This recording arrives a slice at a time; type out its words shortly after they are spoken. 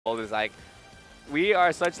is like, we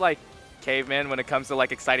are such like cavemen when it comes to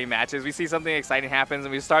like exciting matches. We see something exciting happens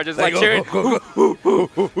and we start just like cheering.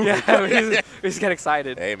 Yeah, we just get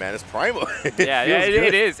excited. Hey man, it's primal. Yeah,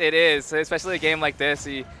 it is. Especially a game like this,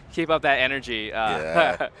 you keep up that energy.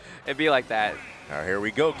 Yeah. It'd be like that. All right, here we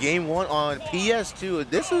go. Game 1 on PS2.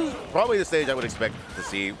 This is probably the stage I would expect to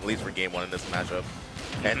see, at least for game 1 in this matchup.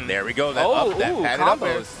 And there we go. That padded up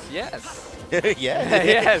air. Yes. Yeah.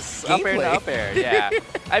 Yes. Up air to up air. Yeah.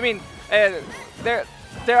 I mean, there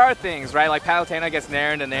are things, right? Like Palutena gets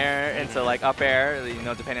nair into nair into like up air, you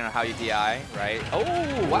know, depending on how you DI, right?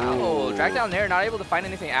 Oh, wow. Drag down nair, not able to find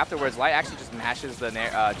anything afterwards. Light actually just mashes the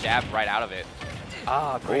nair, jab right out of it.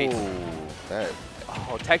 Ah, great.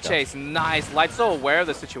 Oh, tech chase, nice. Light's so aware of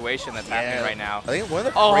the situation that's happening right now. I think one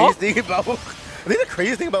of the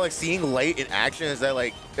craziest thing about like seeing Light in action is that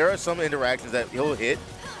like there are some interactions that he'll hit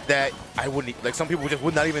that I wouldn't, like some people just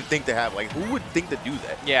would not even think to have. Like who would think to do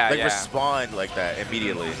that? Yeah, like respond like that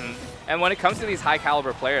immediately. And when it comes to these high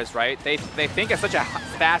caliber players, right, they think at such a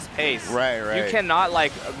fast pace. Right. You cannot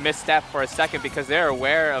like misstep for a second because they're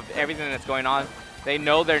aware of everything that's going on. They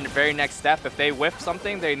know their very next step. If they whiff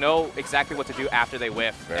something, they know exactly what to do after they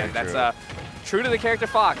whiff. And that's true to the character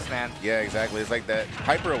Fox, man. Yeah, exactly. It's like that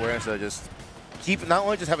hyper awareness of just not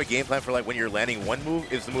only just have a game plan for like when you're landing one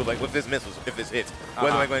move, is the move like if this misses, if this hits,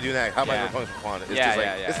 what am I going to do next? How am I going to punish upon it? It's just like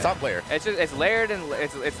it's top player. It's layered and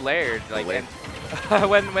it's layered. Like and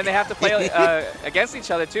when they have to play against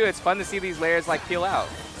each other too, it's fun to see these layers like peel out.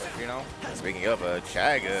 You know. Speaking of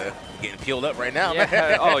Chag getting peeled up right now.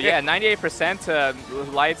 Yeah. Oh yeah, 98% to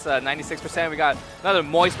Light's 96%. We got another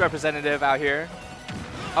moist representative out here.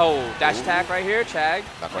 Oh, dash attack right here, Chag.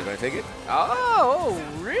 Not quite going to take it. Oh,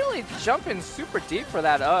 really jumping super deep for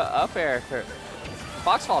that up air.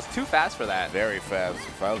 Fox falls too fast for that. Very fast.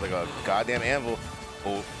 Falls like a goddamn anvil.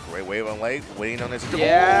 Oh, great wave on Light, waiting on this.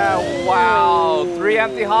 Yeah, wow. 3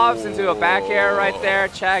 empty hops into a back air right there.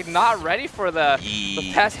 Chag not ready for the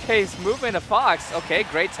fast-paced movement of Fox. Okay,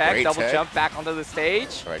 great tech. Double jump back onto the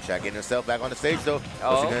stage. All right, Chag getting himself back on the stage, though.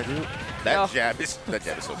 What's he going to do? That jab is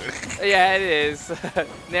so good. Yeah, it is.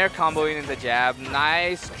 Nair comboing into jab.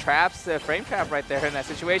 Nice traps, frame trap right there in that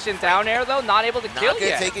situation. Down air, though, not able to kill yet. Not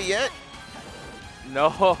going to take it yet. No.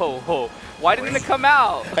 Why didn't it come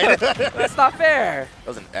out? That's not fair. That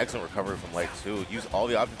was an excellent recovery from Light, too. Used all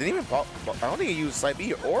the options. Didn't even pop. I don't think he used side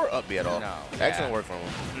B or up B at all. No. Excellent work from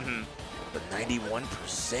him. But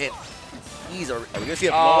 91%. Are we going to see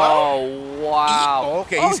a blowout? Oh, wow.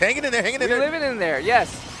 Okay, he's hanging in there, We're living in there,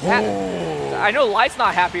 yes. I know Light's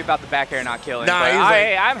not happy about the back air not killing, but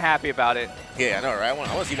I'm happy about it. Yeah, I know, right? I want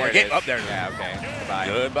to see more. Get up there. Yeah, okay. Goodbye.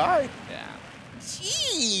 Goodbye. Yeah.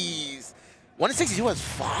 Jeez. 162 has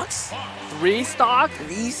Fox? 3 stock?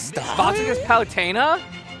 3 stock? Fox against Palutena?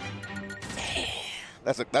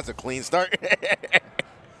 That's a clean start.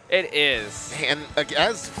 It is. And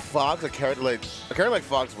as Fox, a character like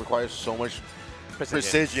Fox requires so much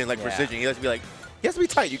precision. Precision. He has to be like, he has to be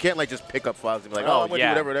tight. You can't like just pick up Fox and be like, oh, I'm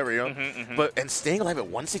gonna do whatever, you know. But and staying alive at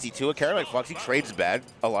 162, a character like Fox, he trades bad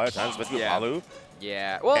a lot of times, especially with Palu.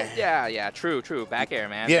 Yeah. Well, yeah. True. Back air,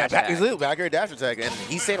 man. Yeah, he's a little back air dash attack, and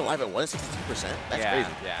he stayed alive at 162%. That's crazy.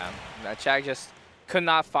 Yeah. Chag just could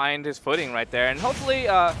not find his footing right there, and hopefully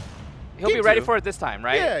he'll be ready for it this time,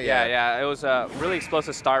 right? Yeah. It was a really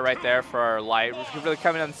explosive start right there for Light. Really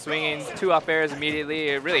coming in swinging 2 up airs immediately.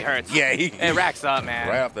 It really hurts. Yeah, it racks up, man.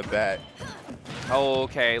 Right off the bat.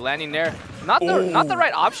 Okay, landing there. Not the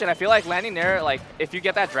right option. I feel like landing there, like, if you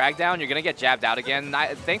get that drag down, you're going to get jabbed out again.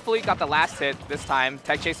 Thankfully, got the last hit this time.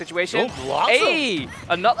 Tech chase situation. Hey,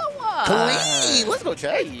 another one. Clean. Let's go,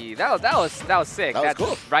 Chag. Hey, that was sick. That was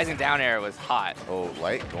cool. Rising down air was hot. Oh,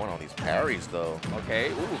 Light going on these parries, though.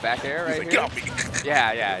 Okay. Ooh, back air right here. Get off me.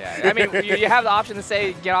 Yeah. I mean, you have the option to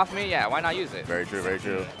say, get off me. Yeah, why not use it? Very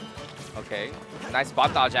true. Okay. Nice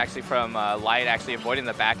spot dodge, actually, from Light, actually avoiding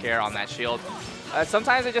the back air on that shield.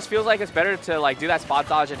 Sometimes it just feels like it's better to like do that spot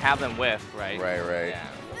dodge and have them whiff, right? Right. Yeah.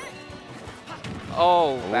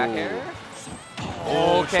 Oh, back air.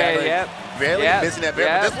 Okay, yep. Barely missing that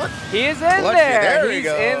bear, but this one? He is in there. He's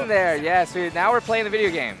in there. Yes, now we're playing the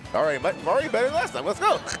video game. All right, already better than last time. Let's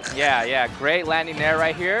go. Yeah. Great landing there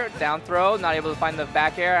right here. Down throw, not able to find the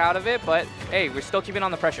back air out of it, but hey, we're still keeping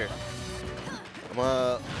on the pressure.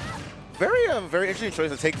 Very interesting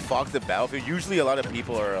choice to take Fox to battlefield. Usually a lot of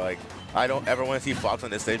people are like, I don't ever want to see Fox on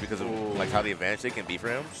this stage because of like how the advantage it can be for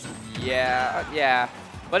him. Yeah.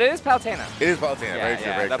 But it is Palutena. It is Palutena. Very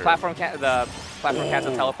true. The platform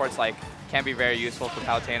cancel teleports can be very useful for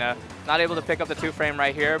Palutena. Not able to pick up the 2-frame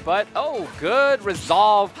right here, but good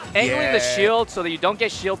resolve. Angling the shield so that you don't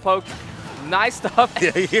get shield poked. Nice stuff.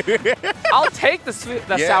 I'll take the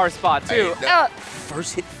sour spot, too.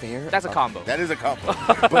 First hit fair. That's a combo. That is a combo,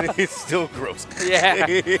 but it's still gross. Yeah.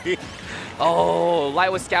 Oh,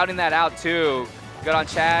 Light was scouting that out, too. Good on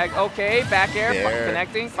Chag. Okay, back air,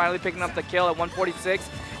 connecting. Finally picking up the kill at 146.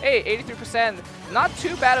 Hey, 83%. Not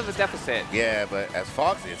too bad of a deficit. Yeah, but as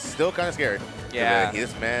Fox, it's still kind of scary. Yeah.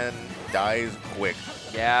 This man dies quick.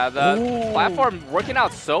 Yeah, the platform working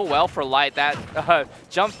out so well for Light. That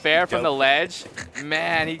jump fair from the ledge.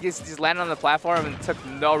 Man, he just landed on the platform and took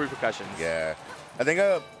no repercussions. Yeah. I think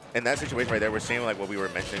in that situation right there, we're seeing like what we were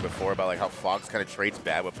mentioning before about like how Fox kind of trades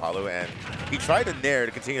bad with Palu, and he tried to nair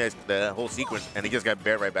to continue the whole sequence, and he just got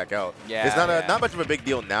bared right back out. Yeah, it's not much of a big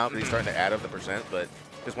deal now because he's starting to add up the percent, but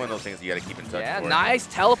just one of those things you got to keep in touch. Yeah, nice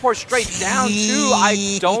teleport straight down too.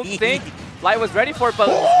 I don't think Light was ready for it, but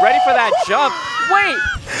was ready for that jump. Wait,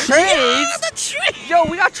 trades? Yo,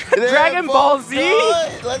 we got Dragon Ball Z.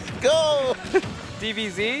 Let's go.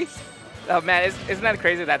 DBZ. Oh man, isn't that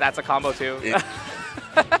crazy that that's a combo too?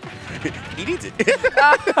 He needs it.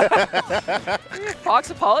 Fox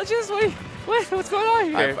apologist? Wait, what's going on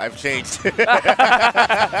here? I've changed.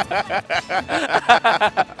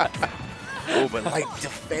 Oh, but like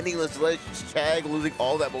defending this ledge, Chag losing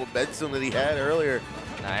all that momentum that he had earlier.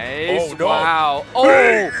 Nice. Oh, no. Wow.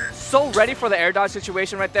 Oh, so ready for the air dodge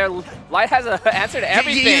situation right there. Light has an answer to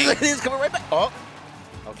everything. He's coming right back. Oh.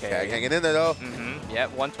 Okay. Chag hanging in there though.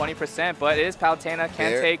 Yep, 120%, but it is Palutena.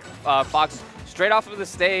 Can take Fox straight off of the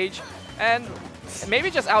stage and maybe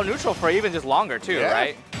just out neutral for even just longer too,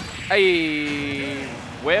 right? Hey,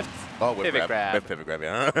 whiffed. Oh, pivot grab. Pivot grab,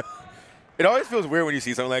 yeah. It always feels weird when you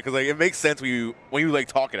see something like, because like it makes sense when you like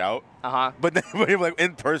talk it out. But then when you're like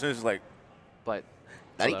in person, it's just like. But.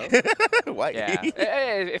 Why? Yeah,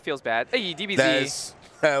 it feels bad. Hey, DBZ.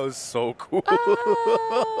 That was so cool.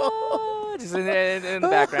 Just in the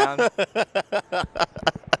background.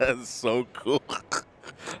 That's so cool.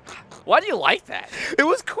 Why do you like that? It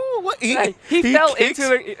was cool. What he fell into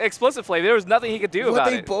the explosive flame. There was nothing he could do about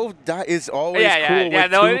it. They both die is always cool when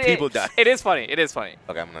two people die. It is funny. It is funny.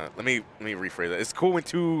 Okay, let me rephrase that. It's cool when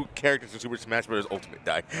two characters in Super Smash Bros. Ultimate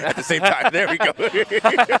die at the same time. There we go.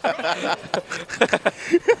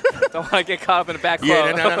 Don't want to get caught up in the back row.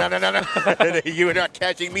 Yeah, no. You are not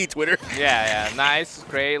catching me, Twitter. Yeah. Nice.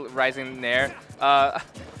 Great rising there.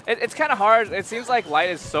 It's kind of hard. It seems like Light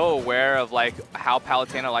is so aware of like how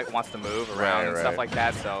Palutena like wants to move around and stuff like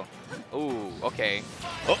that. So, ooh, okay.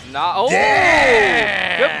 Goodbye.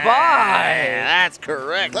 That's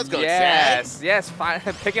correct. Let's go, Chag. Yes, fine.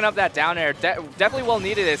 Picking up that down air. Definitely well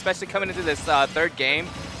needed, especially coming into this third game.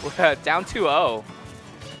 We're down 2-0.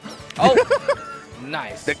 Oh,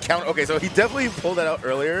 nice. The count. Okay, so he definitely pulled that out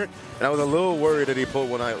earlier, and I was a little worried that he pulled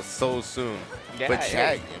one out so soon. Yeah, but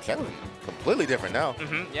Chag was completely different now.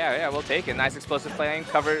 Yeah, we'll take it. Nice explosive flame.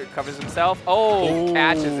 Covers himself. Oh,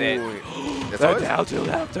 catches it. That's always down to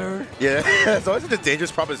after. Yeah, it's always a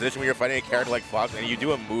dangerous proposition when you're fighting a character like Fox and you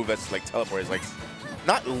do a move that's like teleport. It's like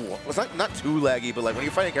not too laggy, but like when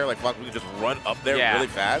you're fighting a character like Fox, we can just run up there really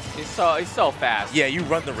fast. He's so fast. Yeah, you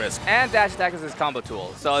run the risk. And dash attack is his combo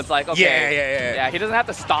tool, so it's like okay. Yeah, he doesn't have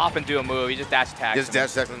to stop and do a move. He just dash attacks. Just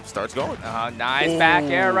dash attacks and starts going. Nice back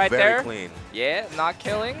air right there. Very clean. Yeah, not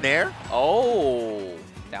killing. Nair. Oh,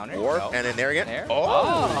 down air. And then Nair again. Nair.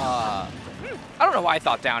 Oh. I don't know why I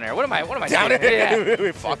thought down air. What am I down doing?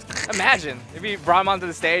 Air? Fox. Imagine if you brought him onto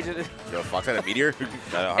the stage. Yo, Fox had a meteor.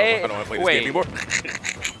 I don't want to play this game anymore.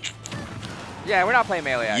 Yeah, we're not playing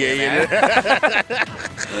melee.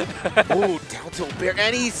 Oh, down tilt bear,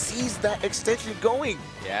 and he sees that extension going.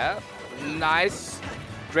 Yeah, nice,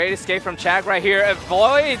 great escape from Chag right here.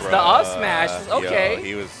 Avoids the up smash. Okay. Yo,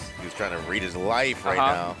 he was trying to read his life right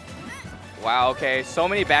now. Wow, okay, so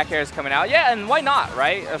many back airs coming out. Yeah, and why not,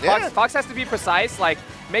 right? Fox has to be precise, like,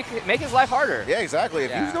 make his life harder. Yeah, exactly. If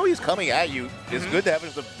you know he's coming at you, it's good to have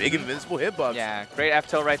just a big invincible hitbox. Yeah, great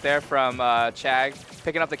F-tilt right there from Chag,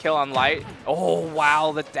 picking up the kill on Light. Oh,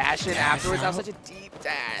 wow, the dash in afterwards. That was such a deep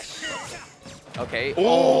dash. Okay.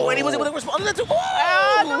 Oh, and he was able to respond to that too.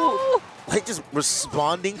 Oh, no. Like, just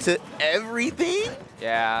responding to everything?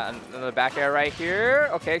 Yeah, another back air right here.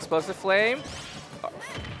 Okay, explosive flame.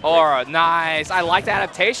 Or nice. I like the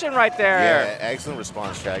adaptation right there. Yeah, excellent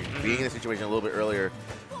response, Chag. Being in the situation a little bit earlier.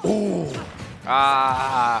 Ooh.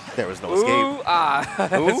 There was no escape.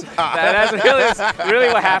 That's really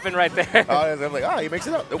what happened right there. I'm like, he makes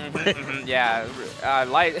it up. Yeah,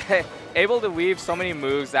 Light able to weave so many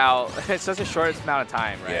moves out in such a short amount of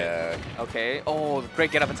time, right? Yeah. Okay. Oh,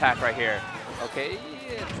 great get up attack right here. Okay,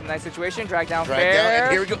 it's a nice situation. Drag down fair.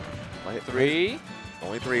 And here we go. 3.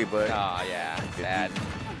 Only 3, but. Oh, yeah, sad.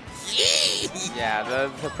 Yeah,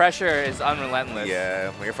 the pressure is unrelentless. Yeah,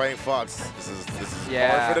 when you're fighting Fox, this is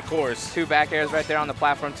par for the course. 2 back airs right there on the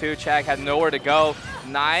platform too. Chag had nowhere to go.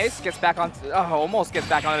 Nice, gets back on, almost gets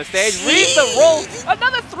back onto the stage. Reads the roll,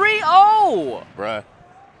 another 3-0. Bruh.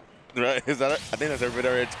 Right, is that? I think that's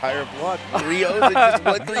our entire block. 3-0s and just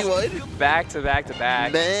 1-3-1. Back to back to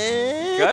back. Man. Good.